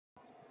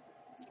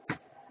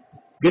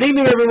Good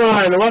evening,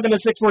 everyone, and welcome to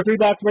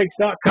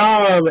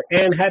 643boxbreaks.com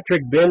and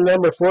HatTrick BIN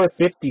number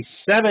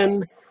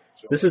 457.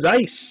 This is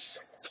Ice.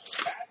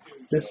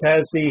 This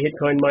has the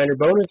Hitcoin Miner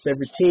bonus.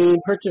 Every team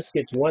purchase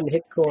gets one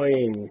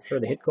Hitcoin for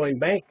the Hitcoin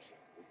Bank.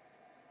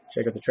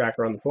 Check out the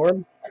tracker on the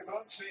forum.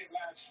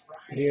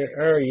 Here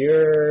are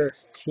your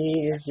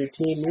team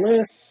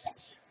list.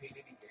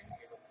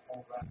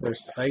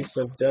 First Ice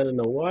I've done in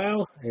a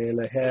while,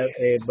 and I have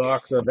a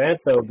box of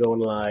Antho going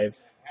live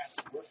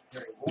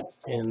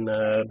in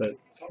about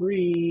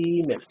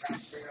 3 minutes.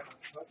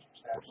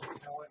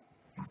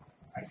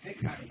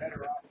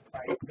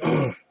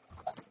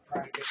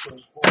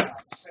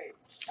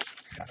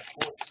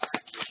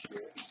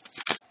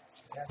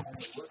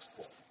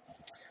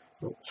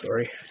 Oh,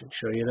 sorry, I should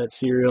show you that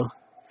serial.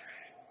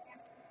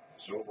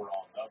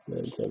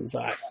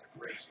 975.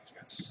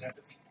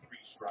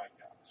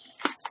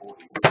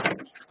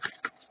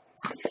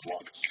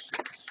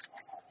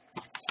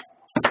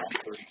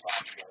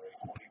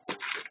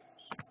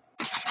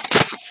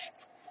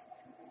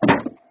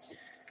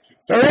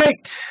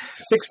 Alright,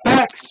 6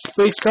 packs,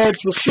 base cards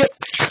will ship.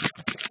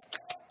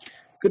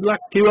 Good luck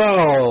to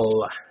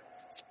all.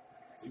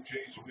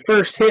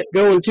 First hit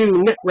going to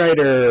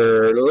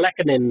Netrider,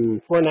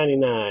 Lekkonen,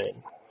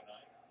 $4.99.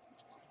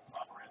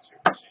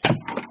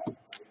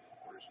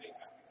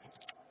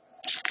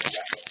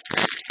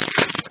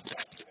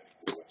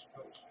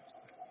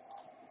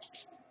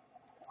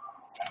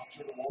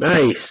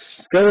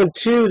 Nice. Going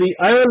to the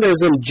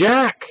Islanders and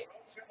Jack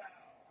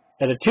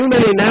at a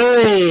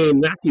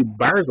 $2.99. Matthew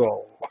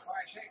Barzal.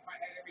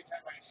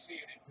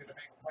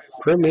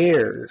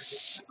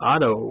 Premiers.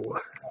 Auto.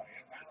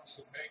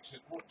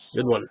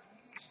 Good one.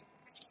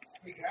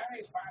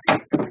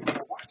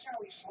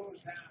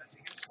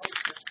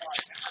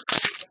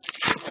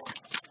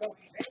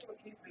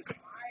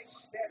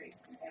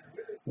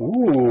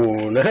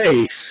 Ooh,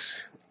 nice.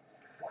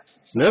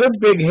 Another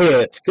big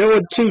hit.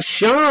 Going to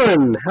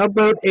Sean. How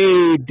about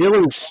a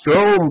Dylan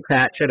Strome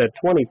patch at a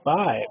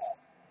 25?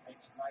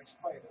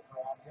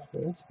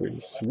 That's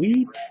pretty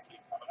sweet.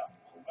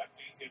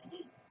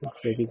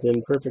 Looks like it's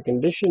in perfect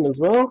condition as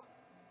well.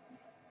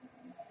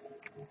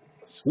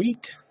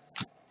 Sweet.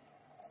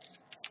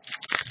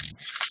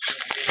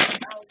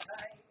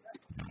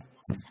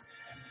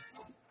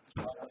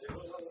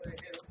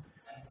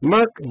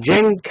 Mark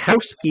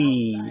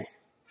Jankowski.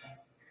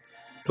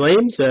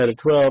 Flames at a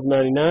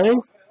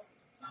 $12.99.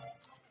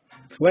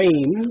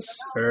 Flames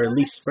are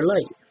leased for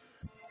life.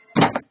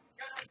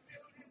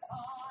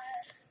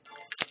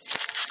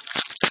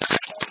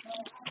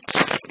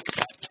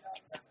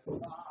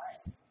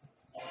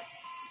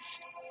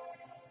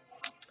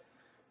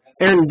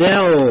 Aaron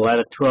Dell at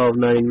a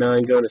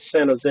 $12.99 going to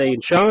San Jose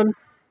and Sean.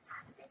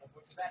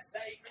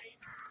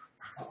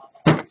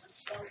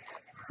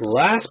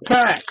 Last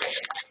pack.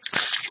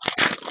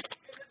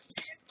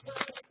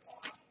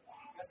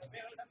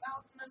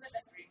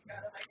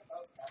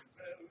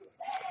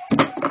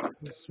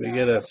 So we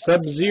get a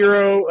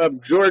Sub-Zero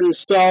of Jordan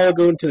Staal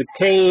going to the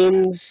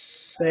Canes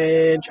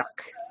and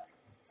Chuck.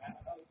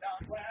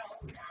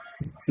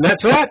 And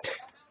that's that.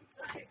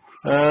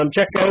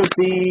 Check out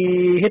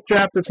the hit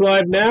draft that's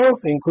live now.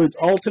 It includes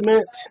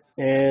Ultimate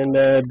and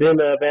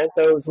BIN of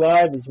Antho's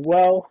live as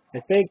well,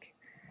 I think.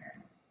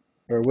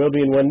 Or will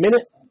be in 1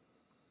 minute.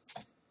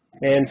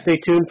 And stay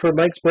tuned for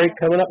Mike's break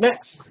coming up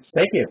next.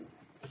 Thank you.